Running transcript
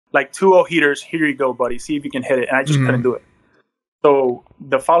like 2-0 heaters. Here you go, buddy. See if you can hit it. And I just couldn't do it. So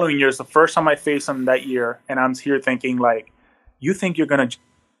the following year is the first time I faced him that year, and I'm here thinking like, you think you're gonna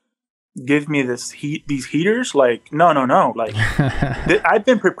give me these heaters? Like, no. Like, I've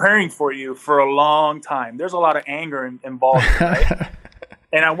been preparing for you for a long time. There's a lot of anger involved, right?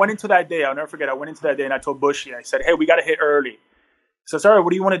 And I went into that day. I'll never forget. I went into that day and I told Bushy, I said, hey, we got to hit early. He says, all right,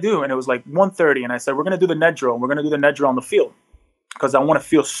 what do you want to do? And it was like 1:30, and I said, we're gonna do the net drill. We're gonna do the net drill on the field because I want to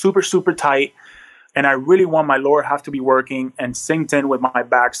feel super, super tight. And I really want my lower half to be working and synced in with my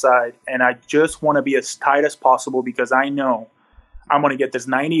backside. And I just want to be as tight as possible because I know I'm going to get this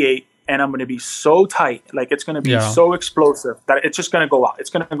 98 and I'm going to be so tight. Like, it's going to be so explosive that it's just going to go out. It's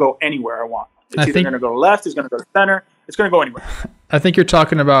going to go anywhere I want. It's either going to go left, it's going to go center, it's going to go anywhere. I think you're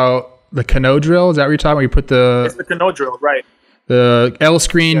talking about the Cano Drill. Is that what you're talking about? You put It's the Cano Drill, right. The L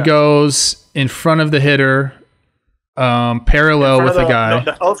screen goes in front of the hitter, parallel with the guy.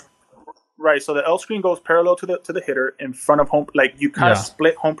 Right, so the L screen goes parallel to the hitter in front of home. Like, you kind of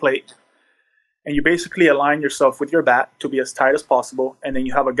split home plate, and you basically align yourself with your bat to be as tight as possible. And then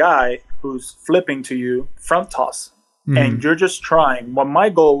you have a guy who's flipping to you front toss, and you're just trying. Well, my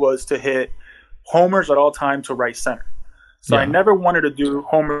goal was to hit homers at all time to right center. So I never wanted to do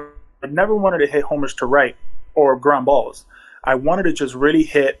homer. I never wanted to hit homers to right or ground balls. I wanted to just really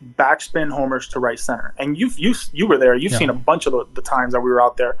hit backspin homers to right center. And you were there. You've seen a bunch of the times that we were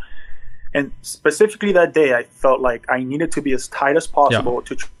out there. And specifically that day, I felt like I needed to be as tight as possible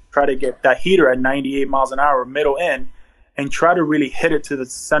to try to get that heater at 98 miles an hour middle in and try to really hit it to the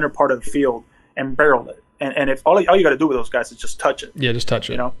center part of the field and barrel it. And if all you got to do with those guys is just touch it. Yeah, just touch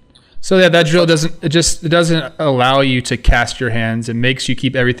it. You know? So that drill doesn't allow you to cast your hands. It makes you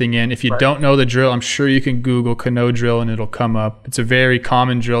keep everything in. If you don't know the drill, I'm sure you can Google Cano Drill and it'll come up. It's a very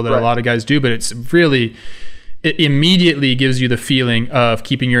common drill that a lot of guys do, but it's really... It immediately gives you the feeling of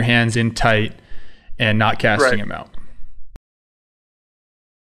keeping your hands in tight and not casting them out.